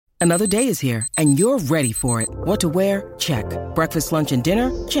Another day is here, and you're ready for it. What to wear? Check. Breakfast, lunch, and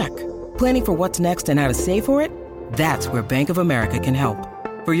dinner? Check. Planning for what's next and how to save for it? That's where Bank of America can help.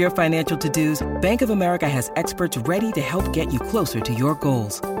 For your financial to-dos, Bank of America has experts ready to help get you closer to your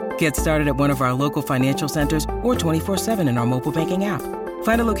goals. Get started at one of our local financial centers or 24/7 in our mobile banking app.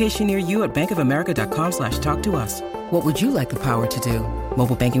 Find a location near you at bankofamerica.com/talktous. What would you like the power to do?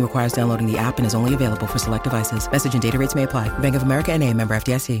 Mobile banking requires downloading the app and is only available for select devices. Message and data rates may apply. Bank of America N.A., member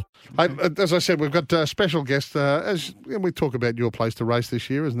FDIC. As I said, we've got a special guest. As we talk about your place to race this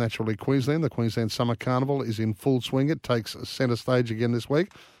year is naturally Queensland. The Queensland Summer Carnival is in full swing. It takes centre stage again this week.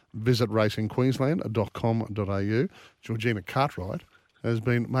 Visit racingqueensland.com.au. Georgina Cartwright has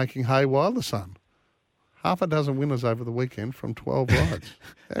been making hay while the sun. Half a dozen winners over the weekend from 12 rides.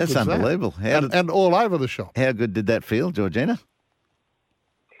 That's unbelievable. And all over the shop. How good did that feel, Georgina?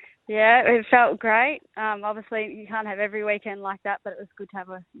 Yeah, it felt great. Obviously, you can't have every weekend like that, but it was good to have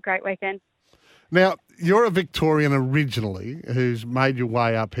a great weekend. Now, you're a Victorian originally who's made your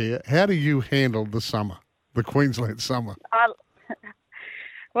way up here. How do you handle the summer, the Queensland summer?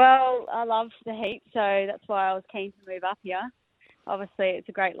 Well, I love the heat, so that's why I was keen to move up here. Obviously, it's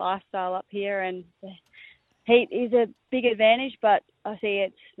a great lifestyle up here, and the heat is a big advantage, but I see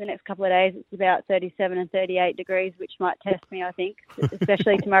it's the next couple of days, it's about 37 and 38 degrees, which might test me, I think,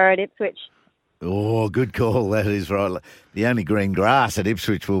 especially tomorrow at Ipswich. Oh, good call. That is right. The only green grass at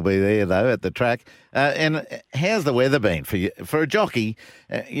Ipswich will be there, though, at the track. And how's the weather been for you? For a jockey,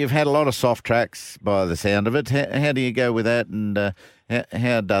 you've had a lot of soft tracks by the sound of it. How do you go with that, and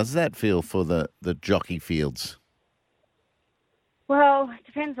how does that feel for the jockey fields? Well, it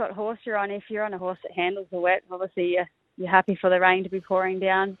depends what horse you're on. If you're on a horse that handles the wet, obviously you're happy for the rain to be pouring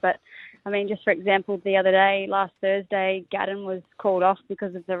down. But, I mean, just for example, the other day, last Thursday, Gatton was called off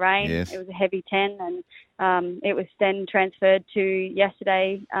because of the rain. Yes. It was a heavy 10, and it was then transferred to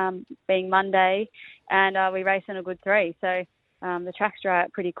yesterday, being Monday, and we raced on a good 3. So the tracks dry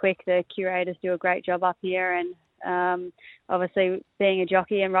out pretty quick. The curators do a great job up here, and obviously being a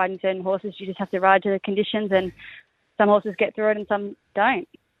jockey and riding certain horses, you just have to ride to the conditions, and some horses get through it and some don't.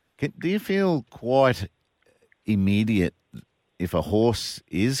 Do you feel quite immediate if a horse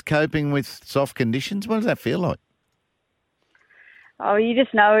is coping with soft conditions? What does that feel like? Oh, you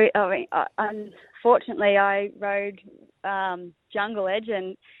just know. I mean, unfortunately, I rode Jungle Edge,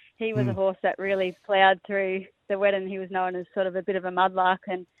 and he was a horse that really ploughed through the wet, and he was known as sort of a bit of a mudlark.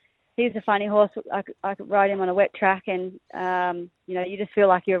 And he's a funny horse. I could ride him on a wet track, and you just feel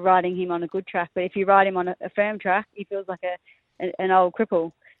like you're riding him on a good track. But if you ride him on a firm track, he feels like an old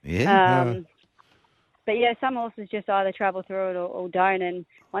cripple. Yeah. But yeah, some horses just either travel through it or don't. And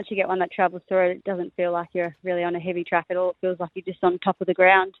once you get one that travels through it, it doesn't feel like you're really on a heavy track at all. It feels like you're just on top of the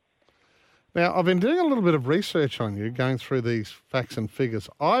ground. Now, I've been doing a little bit of research on you, going through these facts and figures.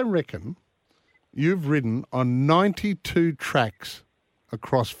 I reckon you've ridden on 92 tracks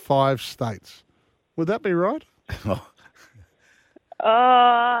across 5 states. Would that be right?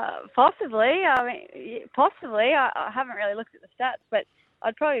 Possibly. I mean, possibly. I haven't really looked at the stats, but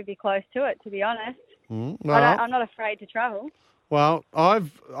I'd probably be close to it, to be honest. Well, I'm not afraid to travel. Well, I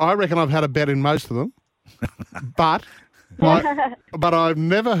reckon I've had a bet in most of them, but I've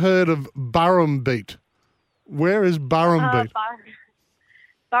never heard of Burrumbeet. Where is Burrumbeet?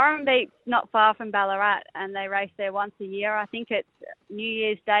 Burrumbeet's not far from Ballarat, and they race there once a year. I think it's New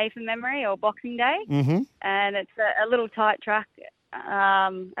Year's Day from memory, or Boxing Day. Mm-hmm. And it's a little tight track,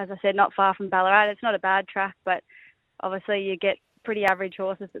 as I said, not far from Ballarat. It's not a bad track, but obviously you get pretty average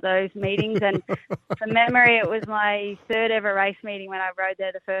horses at those meetings. And from memory, it was my 3rd ever race meeting when I rode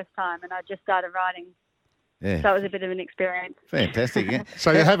there the first time, and I just started riding. Yeah. So it was a bit of an experience. Fantastic. Yeah.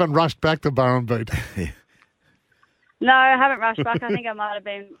 So you haven't rushed back to Burrumbeet? No, I haven't rushed back. I think I might have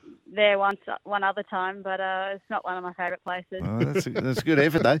been there one other time, but it's not one of my favourite places. Oh, that's a good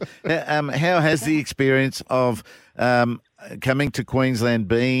effort, though. How has the experience of coming to Queensland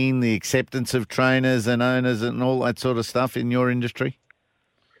been, the acceptance of trainers and owners and all that sort of stuff in your industry?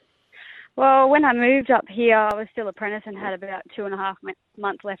 Well, when I moved up here, I was still apprentice and had about 2.5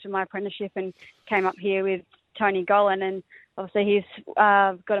 months left of my apprenticeship, and came up here with Tony Gollan, and obviously he's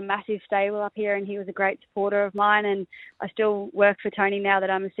got a massive stable up here, and he was a great supporter of mine, and I still work for Tony now that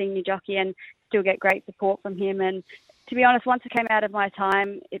I'm a senior jockey, and still get great support from him. And to be honest, once I came out of my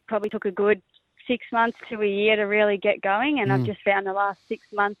time, it probably took a good 6 months to a year to really get going, and I've just found the last 6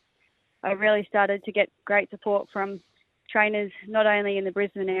 months I really started to get great support from trainers, not only in the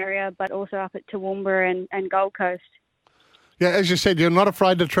Brisbane area, but also up at Toowoomba and Gold Coast. Yeah, as you said, you're not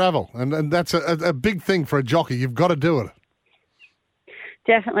afraid to travel, and that's a big thing for a jockey. You've got to do it.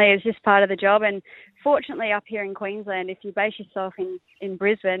 Definitely, it's just part of the job. And fortunately up here in Queensland, if you base yourself in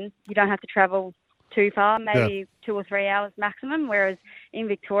Brisbane, you don't have to travel too far, maybe 2 or 3 hours maximum, whereas in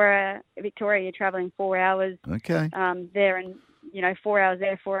Victoria you're travelling 4 hours Okay. there and, 4 hours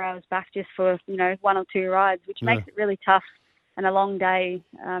there, 4 hours back just for, 1 or 2 rides, which makes it really tough and a long day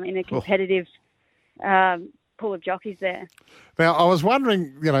in a competitive pool of jockeys there. Now, I was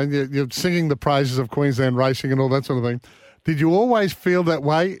wondering, you're singing the praises of Queensland racing and all that sort of thing. Did you always feel that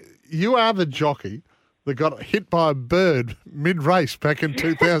way? You are the jockey that got hit by a bird mid-race back in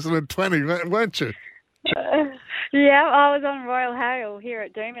 2020, weren't you? Yeah, I was on Royal Hail here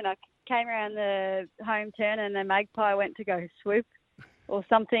at Doom and I came around the home turn and the magpie went to go swoop or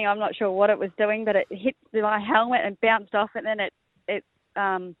something. I'm not sure what it was doing, but it hit my helmet and bounced off and then it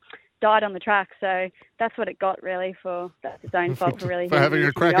died on the track. So that's what it got really for. That's its own fault for really for having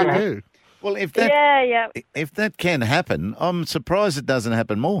a crack at you. Well, if that can happen, I'm surprised it doesn't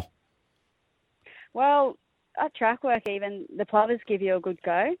happen more. Well, at track work even, the plovers give you a good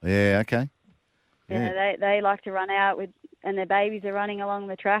go. Yeah, okay. Yeah, they like to run out and their babies are running along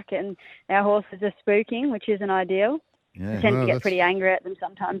the track and our horses are spooking, which isn't ideal. Yeah. I tend to get pretty angry at them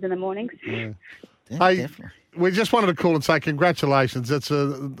sometimes in the mornings. Yeah. Yeah, Hey, definitely. we just wanted to call and say congratulations. It's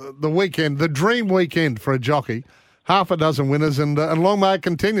the weekend, the dream weekend for a jockey. Half a dozen winners and long may it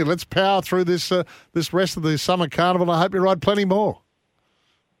continue. Let's power through this rest of the summer carnival. I hope you ride plenty more.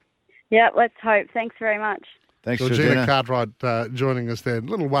 Yeah, let's hope. Thanks very much. Thanks, Georgina Georgina. Cartwright joining us there.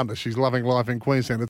 Little wonder she's loving life in Queensland.